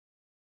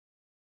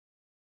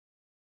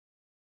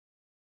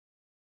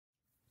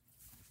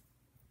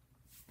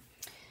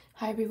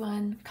Hi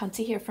everyone,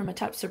 Kansi here from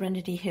atop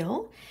Serenity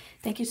Hill.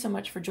 Thank you so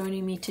much for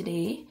joining me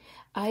today.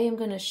 I am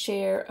going to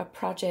share a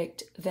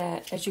project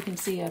that, as you can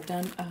see, I've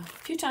done a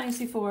few times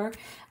before.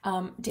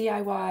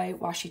 DIY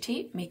washi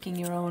tape, making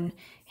your own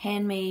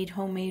handmade,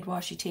 homemade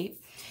washi tape.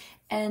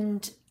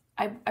 And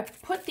I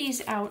put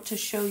these out to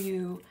show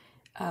you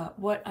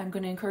what I'm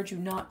going to encourage you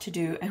not to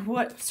do and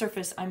what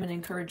surface I'm going to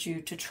encourage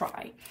you to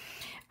try.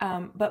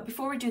 But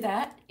before we do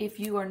that, if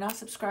you are not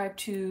subscribed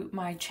to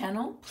my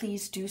channel,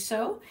 please do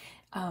so.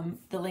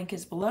 The link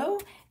is below,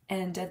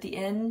 and at the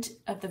end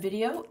of the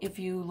video, if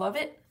you love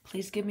it,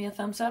 please give me a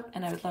thumbs up,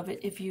 and I would love it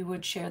if you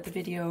would share the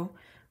video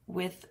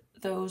with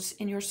those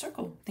in your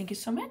circle. Thank you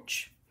so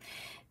much.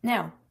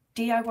 Now,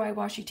 DIY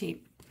washi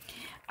tape.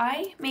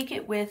 I make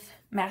it with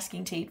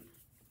masking tape.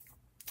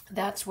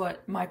 That's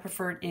what my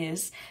preferred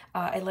is.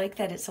 I like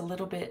that it's a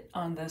little bit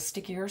on the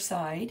stickier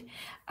side.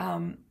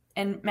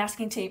 And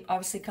masking tape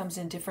obviously comes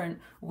in different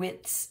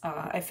widths.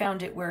 I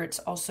found it where it's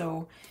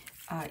also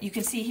you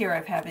can see here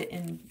I have it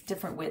in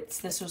different widths.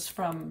 This was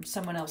from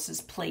someone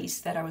else's place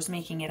that I was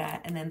making it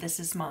at, and then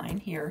this is mine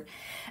here.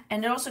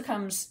 And it also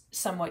comes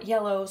somewhat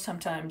yellow,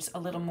 sometimes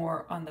a little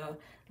more on the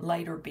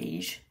lighter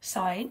beige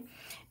side.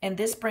 And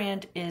this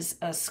brand is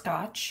a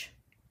Scotch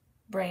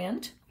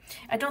brand.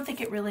 I don't think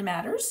it really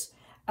matters.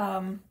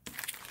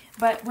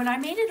 But when I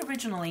made it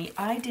originally,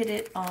 I did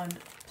it on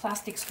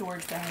plastic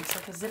storage bags,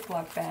 like a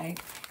Ziploc bag.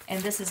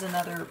 And this is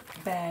another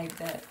bag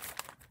that,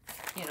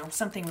 you know,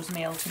 something was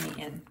mailed to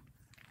me in.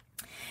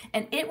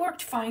 And it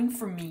worked fine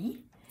for me,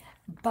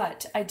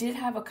 but I did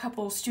have a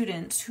couple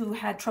students who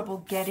had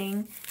trouble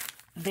getting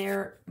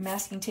their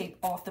masking tape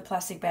off the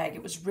plastic bag.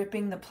 It was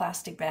ripping the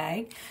plastic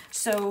bag.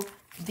 So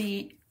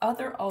the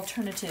other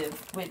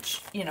alternative,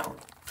 which, you know,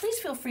 please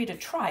feel free to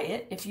try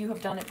it. If you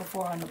have done it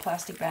before on the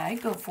plastic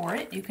bag, go for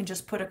it. You can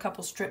just put a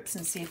couple strips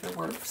and see if it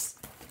works.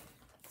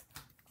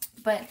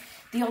 But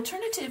the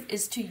alternative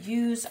is to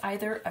use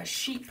either a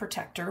sheet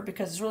protector,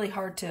 because it's really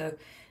hard to,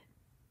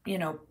 you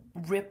know,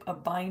 rip a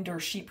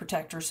binder sheet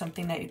protector,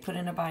 something that you put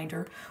in a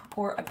binder,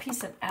 or a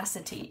piece of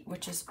acetate,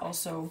 which is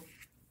also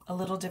a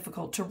little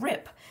difficult to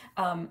rip.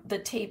 The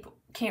tape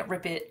can't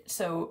rip it,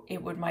 so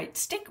it might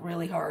stick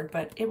really hard,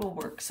 but it will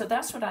work. So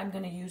that's what I'm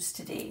going to use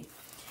today.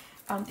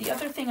 The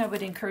other thing I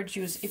would encourage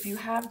you is, if you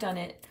have done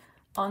it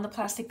on the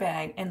plastic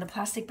bag and the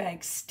plastic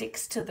bag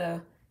sticks to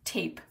the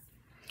tape,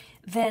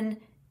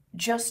 then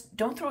just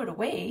don't throw it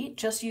away.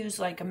 Just use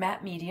like a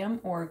matte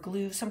medium or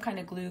glue, some kind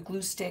of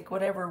glue stick,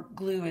 whatever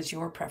glue is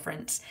your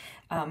preference.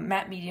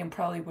 Matte medium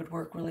probably would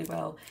work really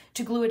well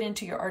to glue it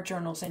into your art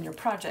journals and your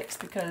projects,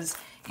 because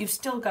you've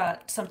still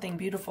got something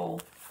beautiful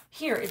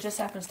here. It just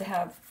happens to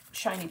have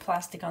shiny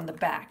plastic on the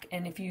back.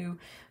 And if you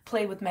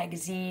play with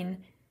magazine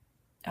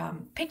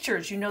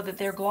pictures, you know that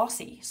they're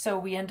glossy. So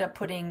we end up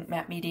putting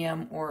matte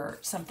medium or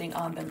something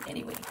on them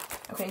anyway.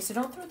 Okay, so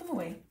don't throw them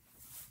away.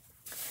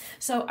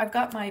 So I've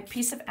got my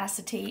piece of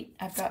acetate,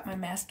 I've got my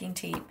masking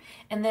tape,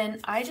 and then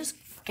I just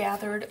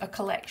gathered a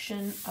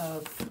collection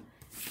of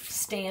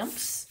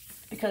stamps,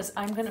 because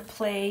I'm going to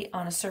play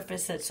on a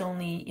surface that's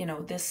only, you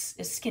know, this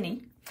is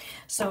skinny.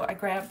 So I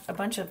grabbed a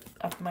bunch of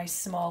my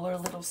smaller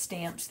little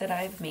stamps that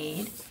I've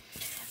made.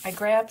 I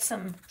grabbed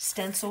some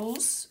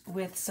stencils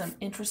with some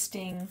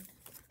interesting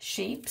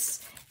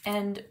shapes.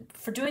 And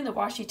for doing the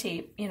washi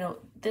tape, you know,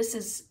 this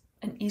is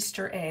an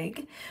Easter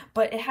egg,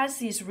 but it has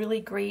these really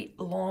great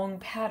long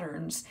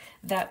patterns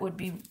that would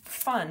be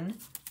fun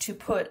to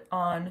put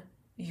on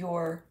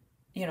your,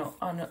 you know,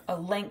 on a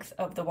length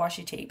of the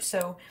washi tape.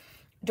 So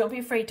don't be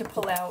afraid to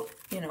pull out,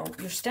 you know,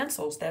 your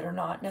stencils that are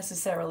not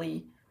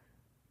necessarily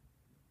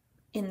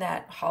in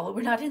that hollow.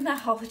 We're not in that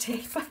hollow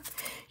tape, but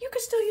you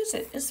could still use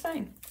it. It's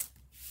fine.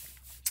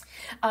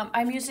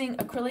 I'm using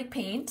acrylic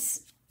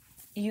paints.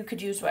 You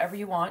could use whatever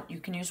you want. You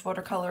can use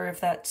watercolor if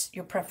that's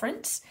your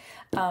preference.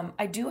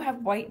 I do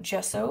have white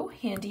gesso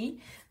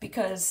handy,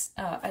 because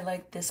I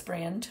like this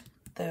brand,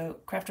 the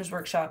Crafters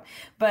Workshop,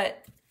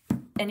 but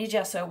any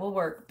gesso will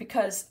work,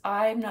 because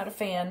I'm not a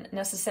fan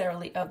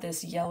necessarily of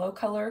this yellow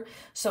color.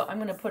 So I'm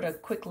going to put a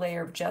quick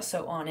layer of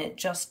gesso on it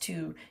just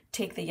to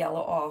take the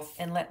yellow off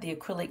and let the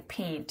acrylic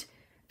paint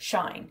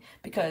shine,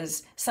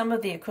 because some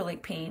of the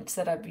acrylic paints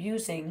that I'm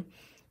using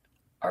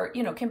are,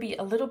 you know, can be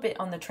a little bit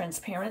on the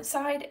transparent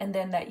side, and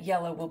then that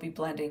yellow will be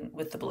blending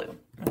with the blue.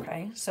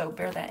 Okay, so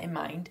bear that in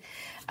mind.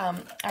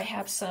 I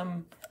have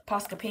some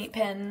Posca paint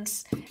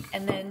pens,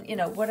 and then, you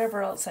know,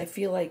 whatever else I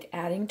feel like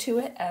adding to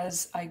it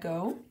as I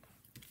go,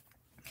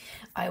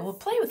 I will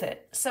play with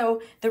it.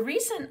 So the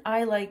reason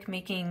I like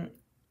making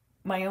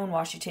my own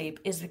washi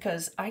tape is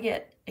because I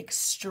get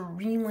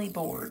extremely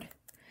bored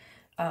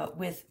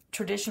with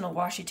traditional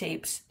washi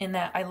tapes, in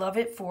that I love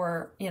it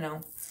for, you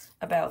know,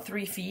 about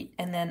 3 feet,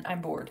 and then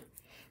I'm bored.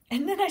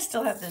 And then I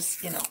still have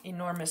this, you know,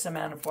 enormous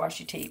amount of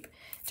washi tape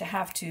to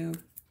have to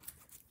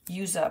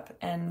use up.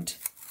 And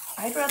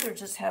I'd rather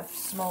just have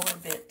smaller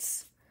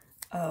bits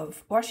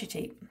of washi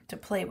tape to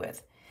play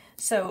with.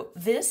 So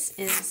this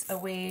is a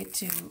way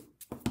to,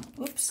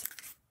 whoops,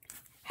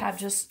 have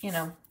just, you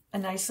know, a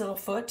nice little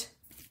foot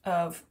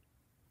of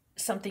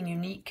something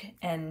unique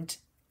and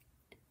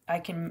I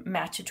can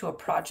match it to a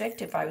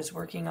project if I was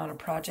working on a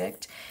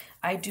project.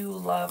 I do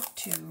love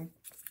to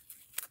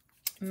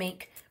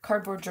make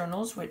cardboard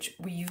journals, which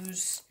we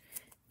use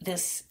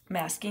this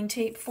masking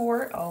tape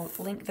for. I'll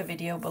link the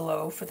video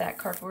below for that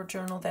cardboard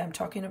journal that I'm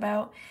talking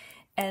about.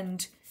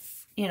 And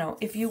you know,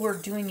 if you were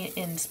doing it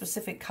in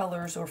specific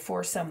colors or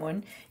for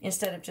someone,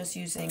 instead of just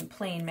using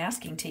plain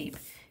masking tape,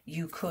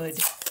 you could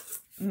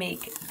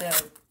make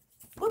the,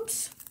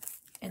 whoops,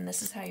 and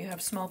this is how you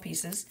have small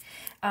pieces.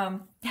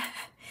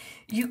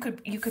 You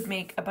could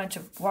make a bunch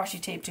of washi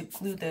tape to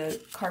glue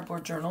the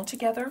cardboard journal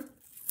together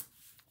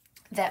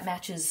that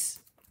matches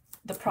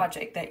the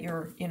project that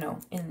you're, you know,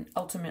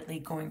 ultimately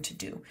going to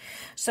do.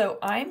 So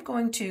I'm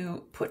going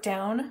to put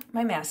down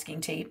my masking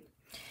tape.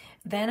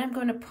 Then I'm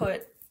going to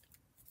put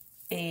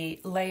a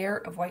layer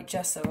of white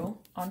gesso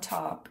on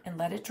top and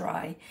let it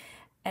dry.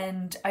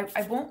 And I'm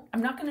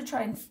not going to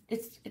try,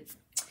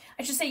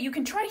 I should say you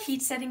can try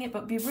heat setting it,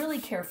 but be really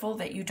careful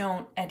that you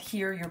don't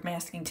adhere your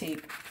masking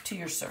tape to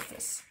your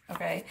surface,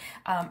 okay?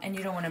 And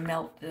you don't want to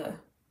melt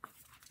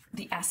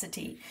the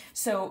acetate.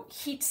 So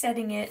heat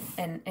setting it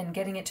and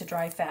getting it to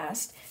dry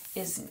fast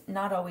is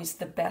not always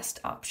the best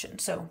option.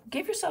 So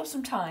give yourself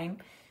some time,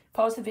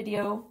 pause the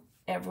video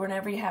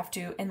whenever you have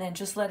to, and then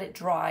just let it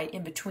dry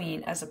in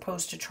between, as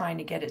opposed to trying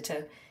to get it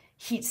to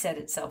heat set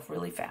itself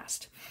really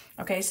fast.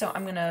 Okay, so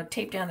I'm gonna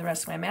tape down the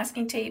rest of my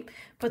masking tape,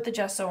 put the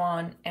gesso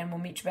on, and we'll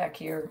meet you back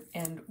here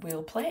and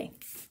we'll play.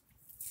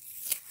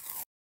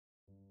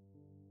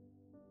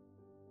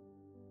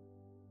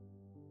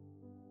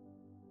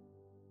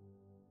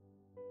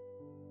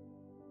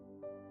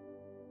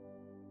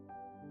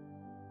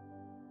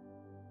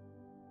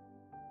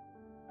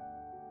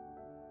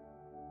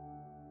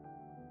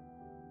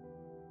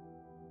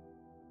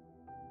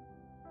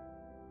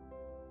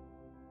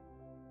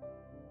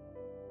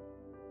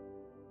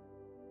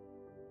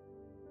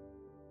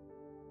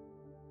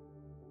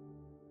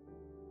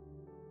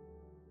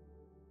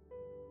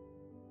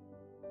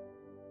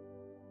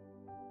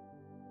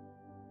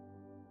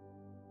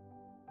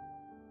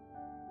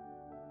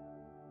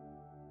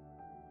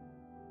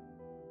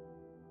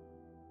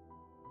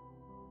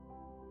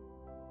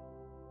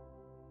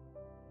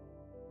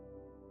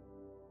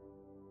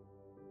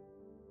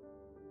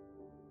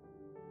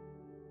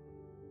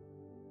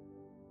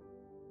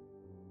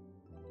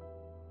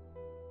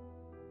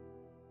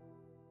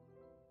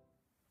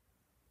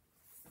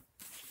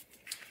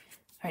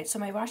 All right, so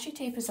my washi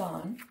tape is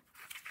on,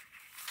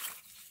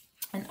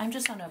 and I'm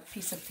just on a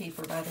piece of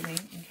paper, by the way,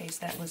 in case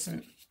that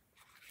wasn't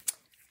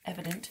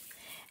evident.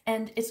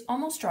 And it's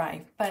almost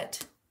dry,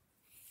 but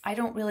I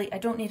don't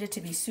need it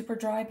to be super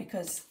dry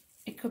because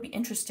it could be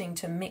interesting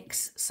to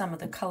mix some of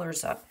the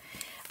colors up.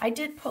 I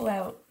did pull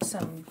out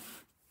some,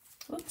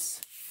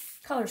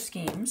 color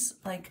schemes,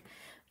 like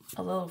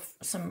a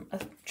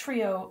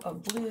trio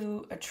of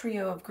blue, a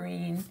trio of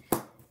green,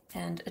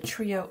 and a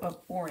trio of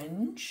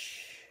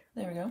orange.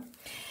 There we go.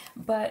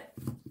 But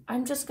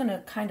I'm just going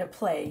to kind of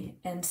play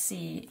and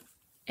see.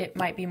 It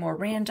might be more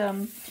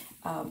random.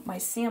 My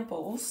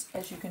samples,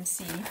 as you can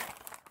see,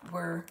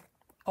 were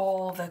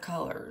all the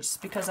colors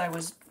because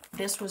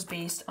this was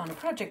based on a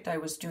project I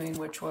was doing,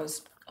 which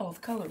was all the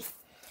colors.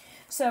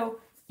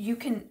 So you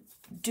can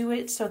do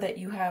it so that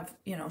you have,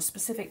 you know,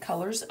 specific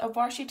colors of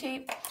washi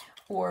tape,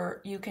 or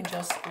you can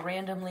just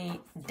randomly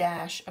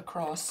dash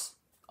across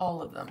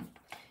all of them.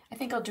 I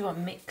think I'll do a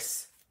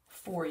mix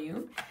for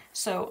you.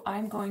 So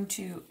I'm going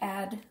to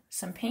add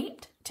some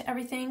paint to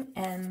everything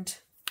and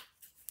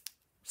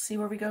see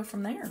where we go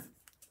from there.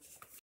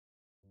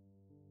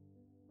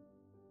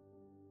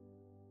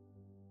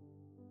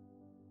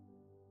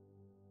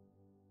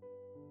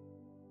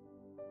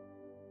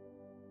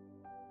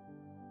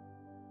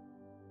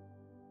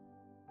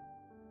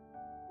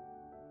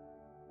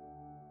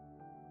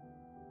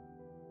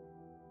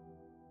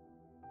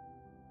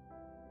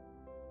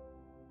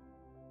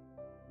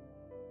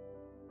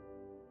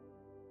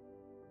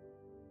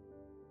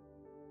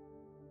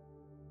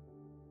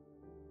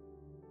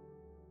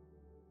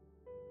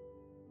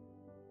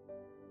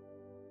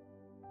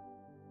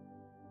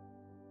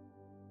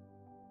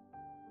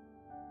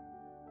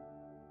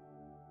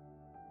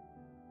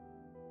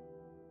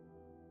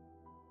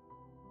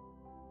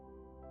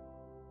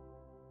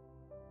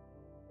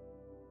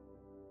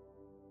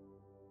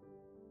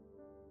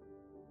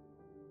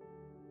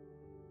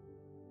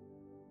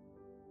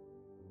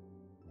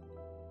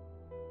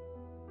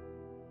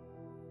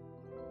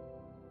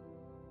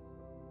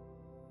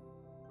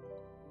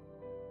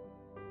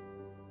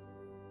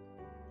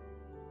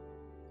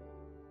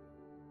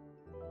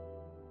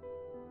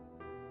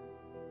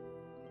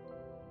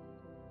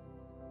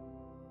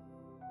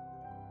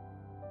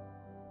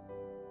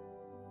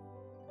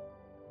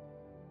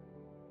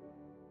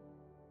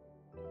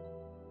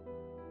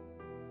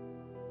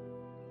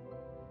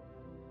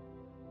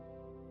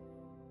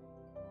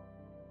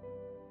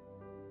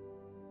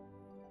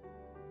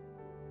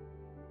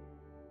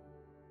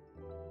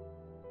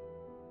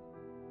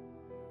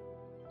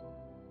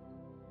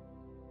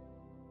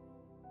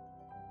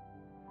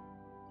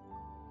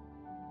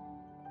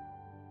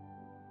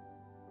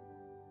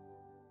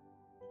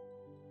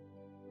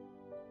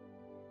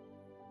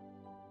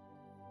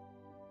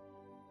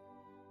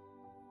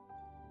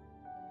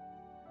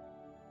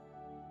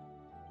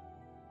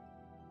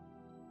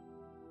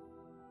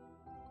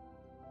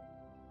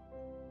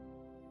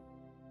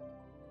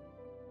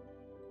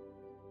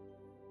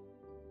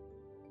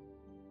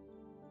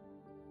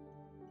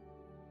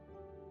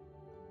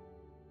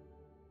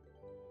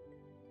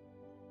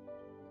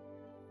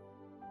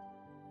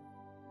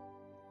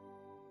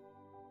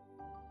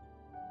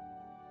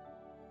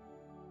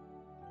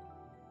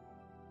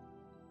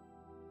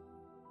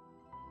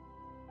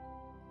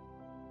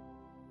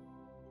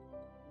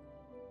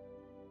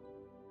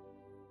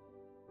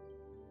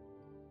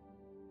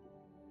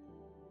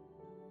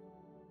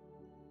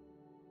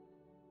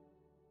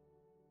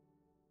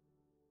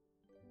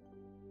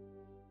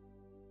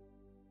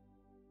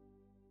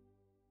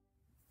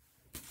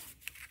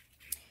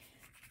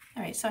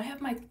 right, so I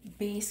have my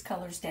base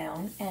colors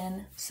down,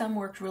 and some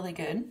worked really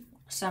good.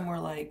 Some were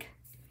like,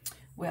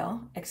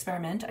 well,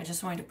 experiment. I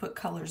just wanted to put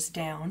colors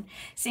down.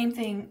 Same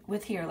thing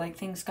with here, like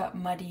things got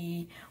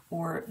muddy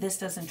or this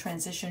doesn't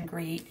transition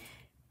great.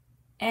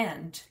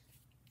 And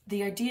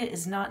the idea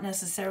is not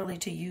necessarily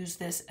to use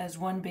this as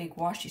one big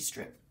washi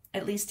strip,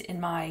 at least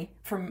in my,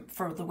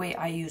 for the way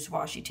I use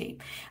washi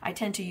tape. I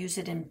tend to use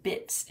it in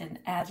bits and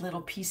add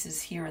little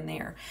pieces here and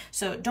there.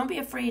 So don't be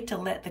afraid to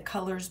let the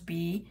colors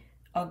be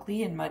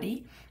ugly and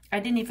muddy. I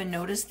didn't even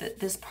notice that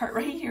this part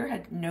right here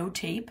had no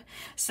tape.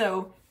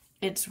 So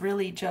it's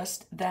really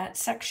just that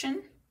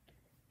section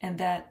and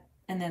that,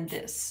 and then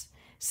this.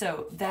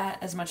 So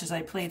that, as much as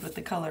I played with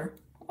the color,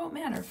 won't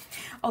matter.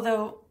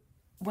 Although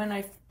when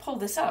I pull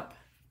this up,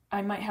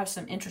 I might have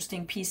some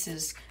interesting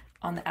pieces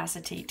on the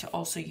acetate to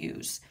also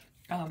use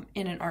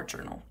in an art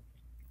journal.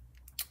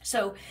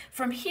 So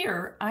from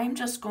here, I'm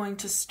just going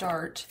to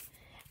start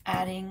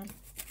adding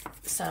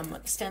some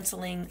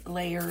stenciling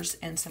layers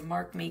and some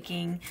mark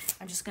making.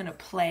 I'm just going to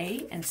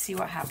play and see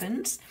what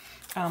happens.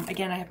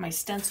 Again, I have my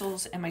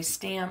stencils and my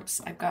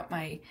stamps. I've got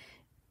my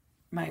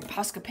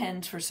Posca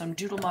pens for some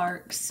doodle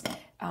marks.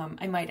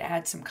 I might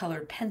add some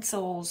colored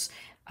pencils.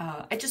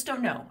 I just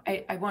don't know.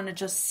 I want to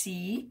just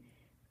see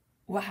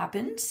what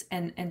happens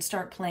and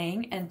start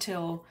playing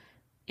until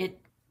it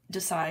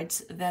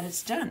decides that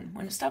it's done,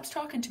 when it stops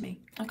talking to me.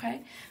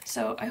 Okay,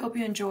 so I hope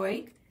you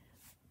enjoy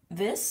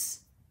this,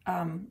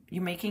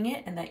 you making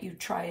it, and that you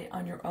try it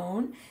on your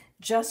own.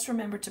 Just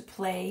remember to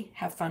play,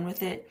 have fun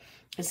with it.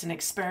 It's an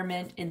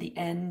experiment. In the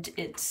end,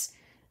 it's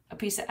a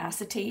piece of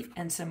acetate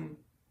and some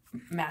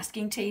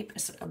masking tape,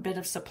 a bit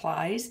of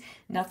supplies.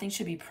 Nothing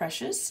should be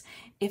precious.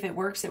 If it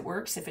works, it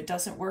works. If it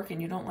doesn't work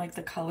and you don't like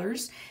the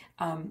colors,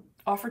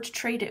 offer to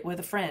trade it with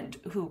a friend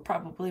who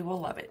probably will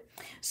love it.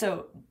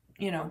 So,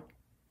 you know,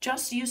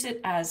 just use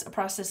it as a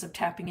process of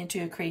tapping into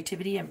your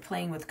creativity and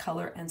playing with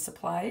color and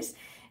supplies,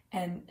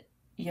 and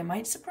you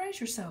might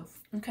surprise yourself.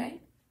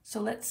 Okay,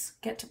 so let's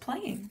get to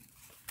playing.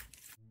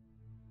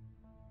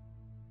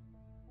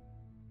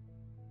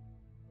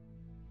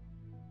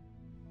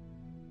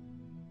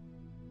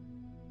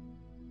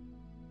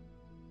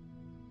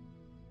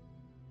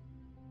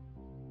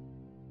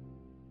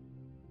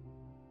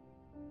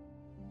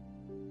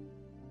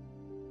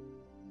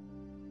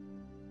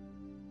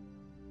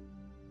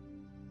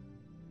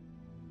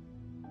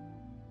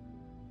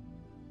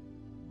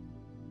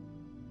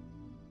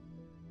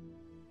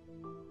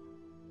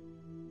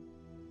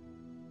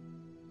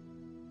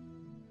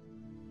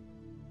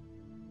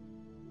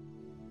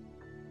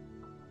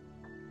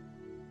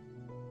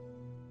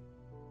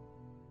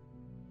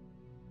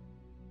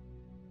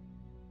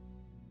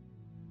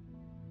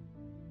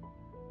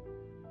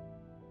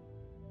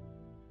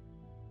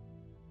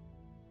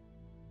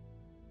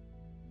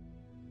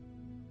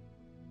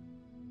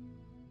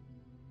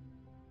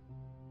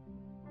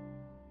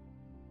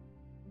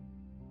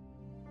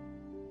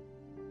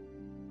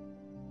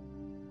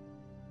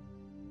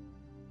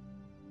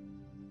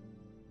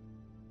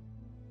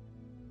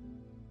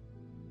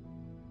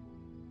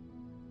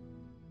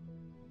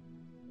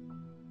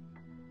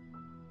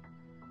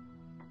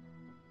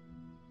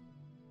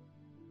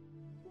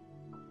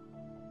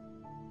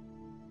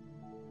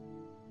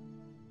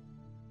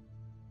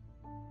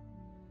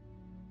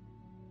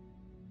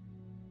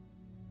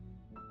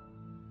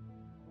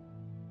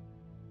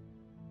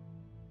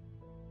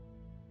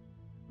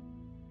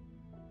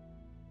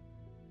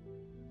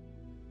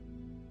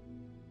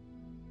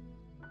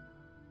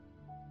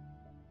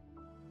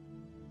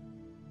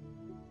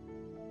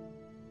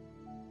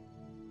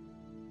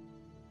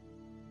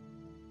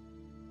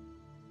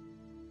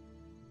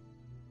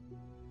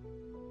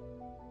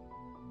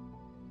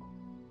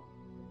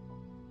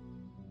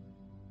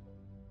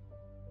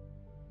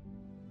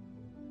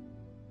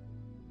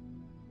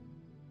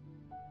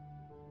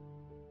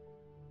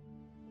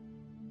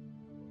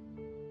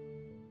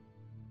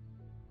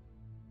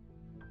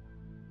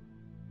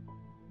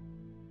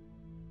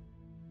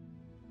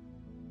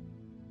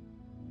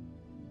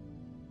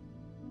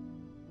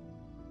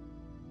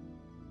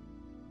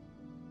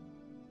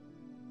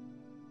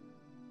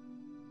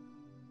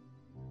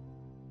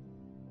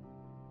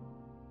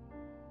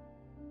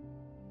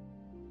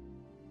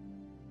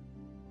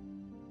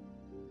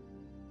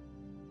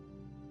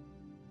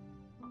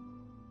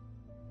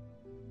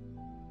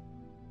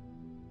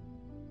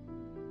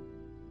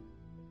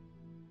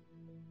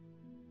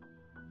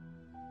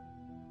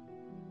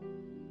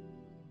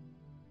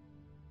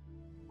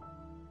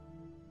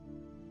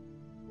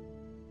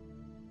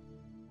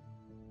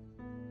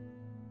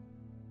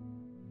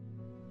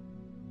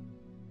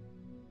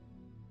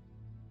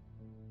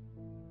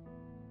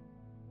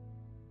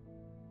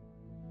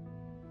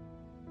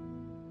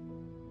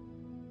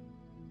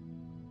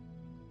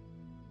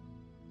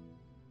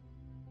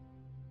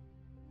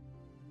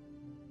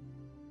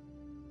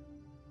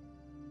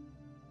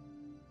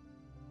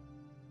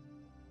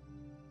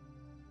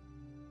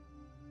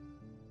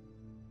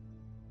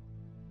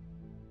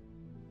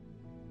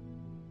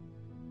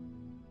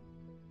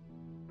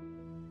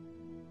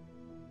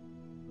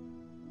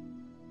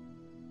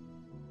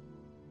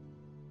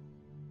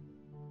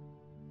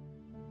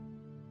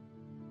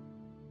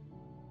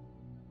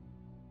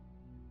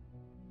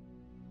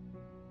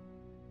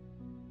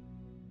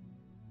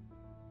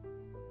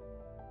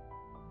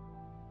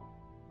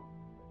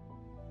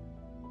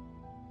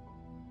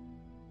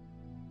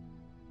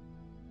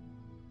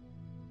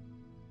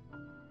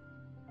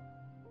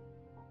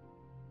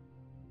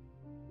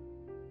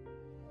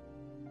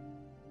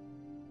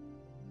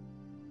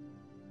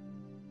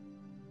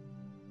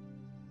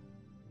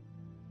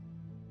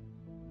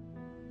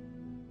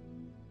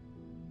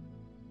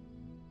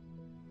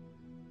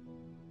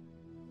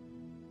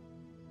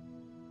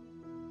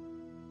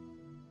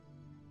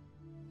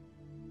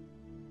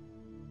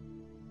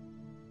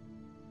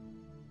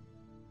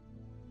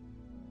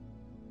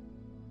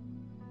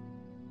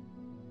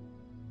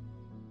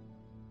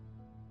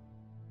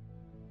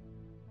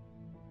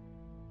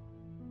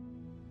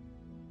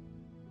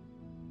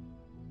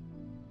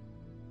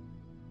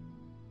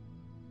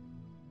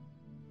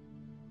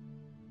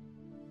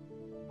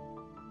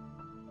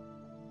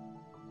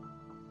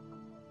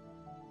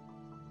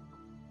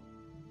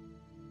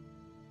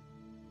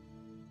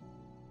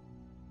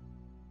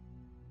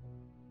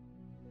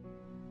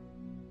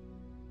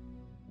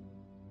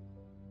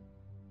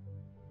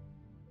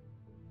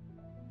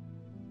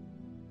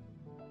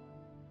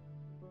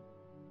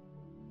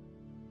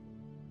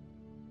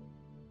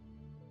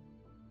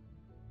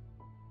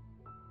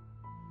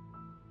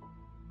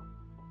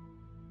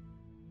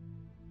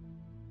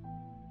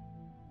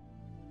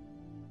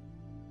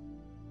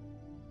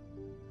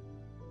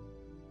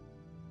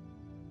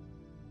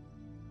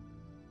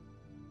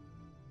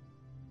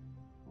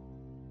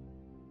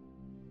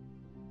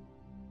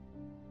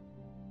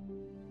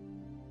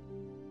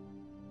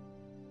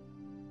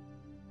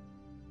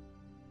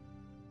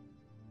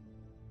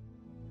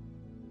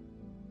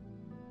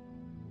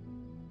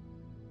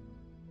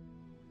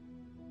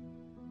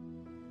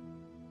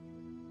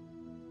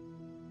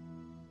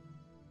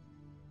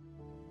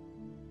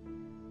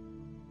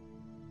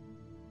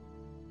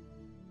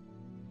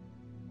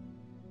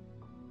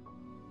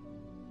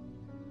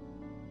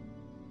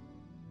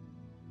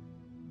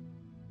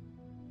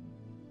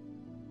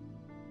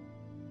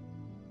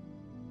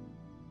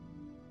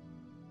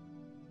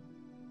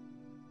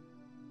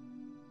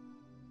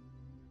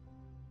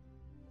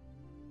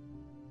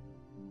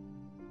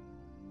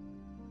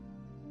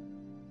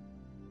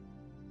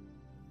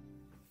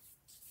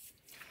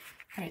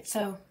 All right,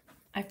 so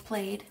I've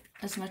played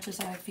as much as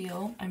I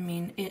feel. I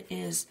mean, it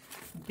is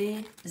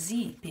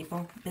busy,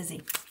 people,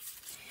 busy.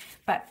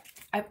 But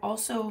I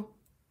also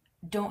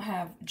don't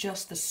have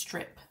just the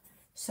strip.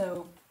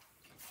 So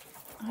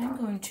I'm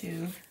going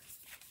to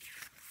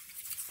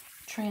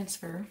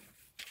transfer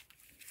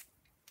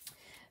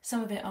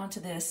some of it onto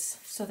this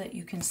so that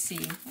you can see.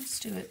 Let's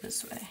do it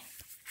this way.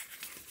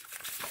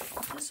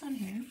 Put this on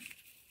here.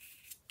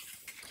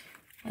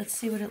 Let's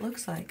see what it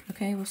looks like.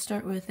 Okay, we'll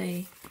start with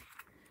a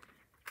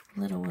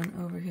little one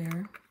over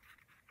here.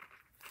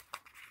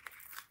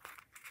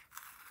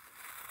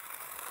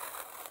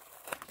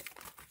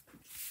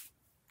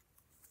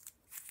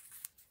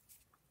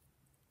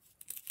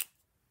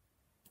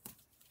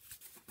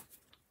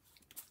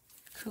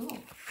 Cool.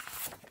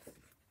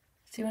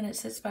 See, when it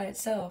sits by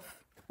itself,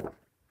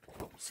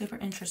 super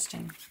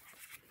interesting.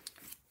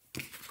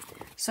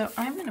 So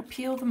I'm going to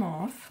peel them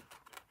off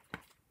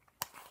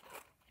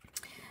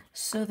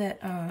so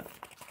that,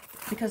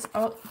 because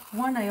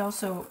one, I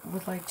also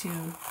would like to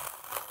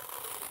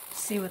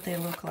see what they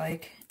look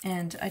like,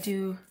 and I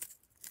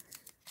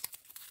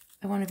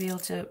want to be able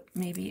to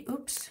maybe,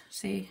 oops,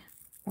 see,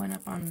 went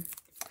up on,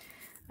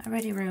 I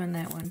already ruined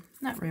that one.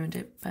 Not ruined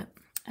it, but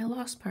I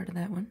lost part of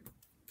that one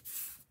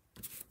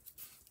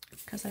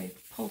because I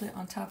pulled it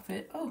on top of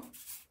it. Oh,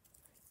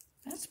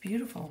 that's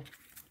beautiful.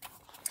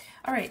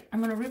 All right, I'm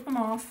going to rip them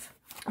off.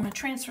 I'm going to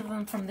transfer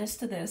them from this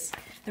to this.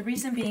 The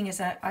reason being is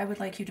that I would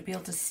like you to be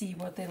able to see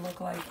what they look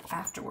like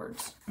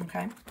afterwards,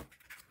 okay?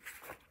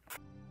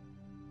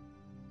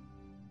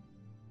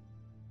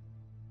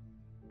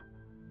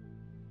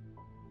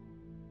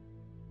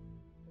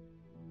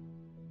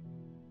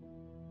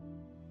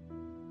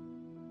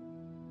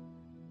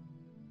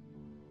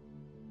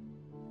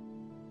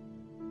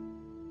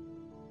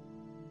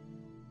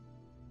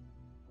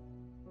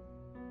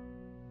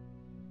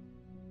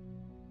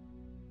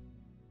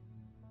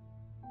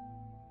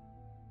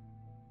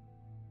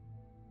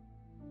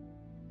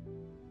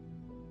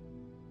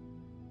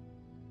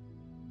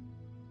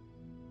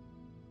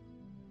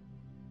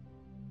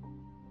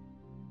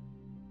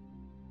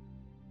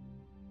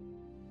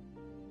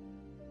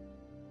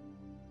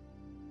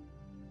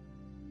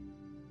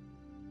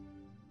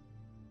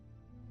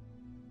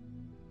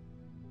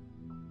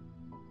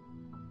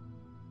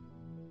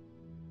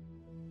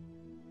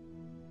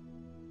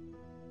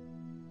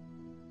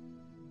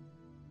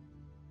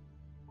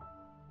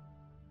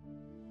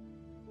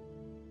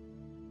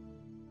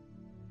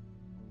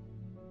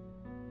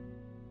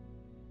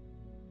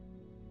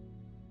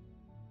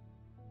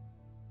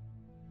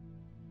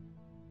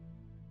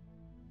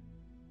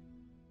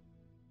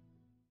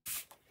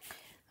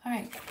 All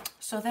right,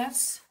 so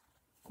that's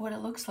what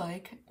it looks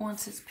like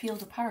once it's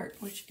peeled apart,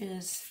 which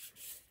is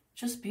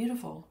just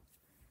beautiful.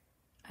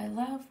 I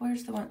love,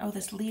 where's the one? Oh,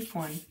 this leaf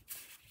one.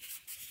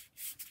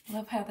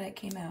 Love how that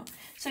came out.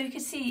 So you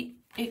can see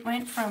it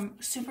went from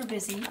super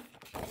busy.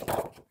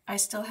 I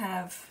still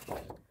have,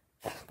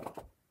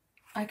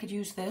 I could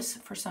use this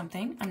for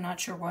something. I'm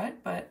not sure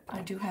what, but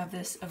I do have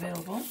this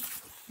available.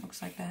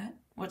 Looks like that,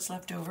 what's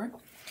left over.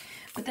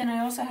 But then I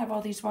also have all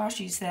these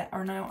washies that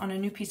are now on a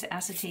new piece of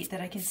acetate that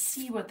I can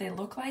see what they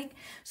look like.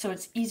 So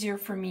it's easier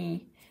for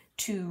me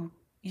to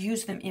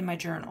use them in my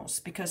journals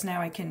because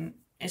now I can,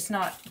 it's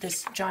not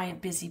this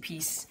giant busy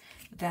piece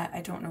that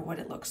I don't know what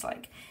it looks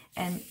like.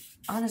 And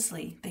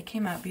honestly, they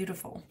came out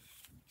beautiful.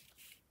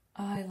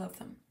 I love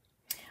them.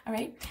 All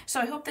right,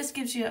 so I hope this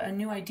gives you a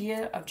new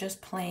idea of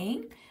just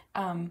playing.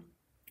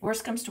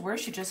 Worst comes to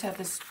worst, you just have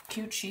this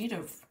cute sheet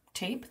of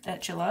tape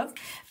that you love.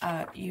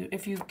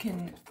 If you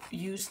can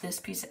use this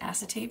piece of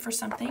acetate for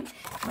something,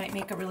 it might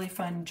make a really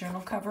fun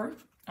journal cover,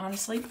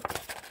 honestly.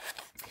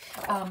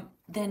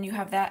 Then you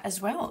have that as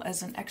well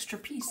as an extra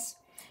piece.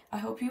 I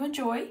hope you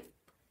enjoy.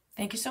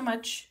 Thank you so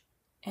much,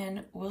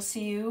 and we'll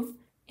see you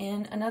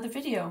in another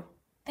video.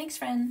 Thanks,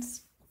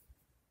 friends.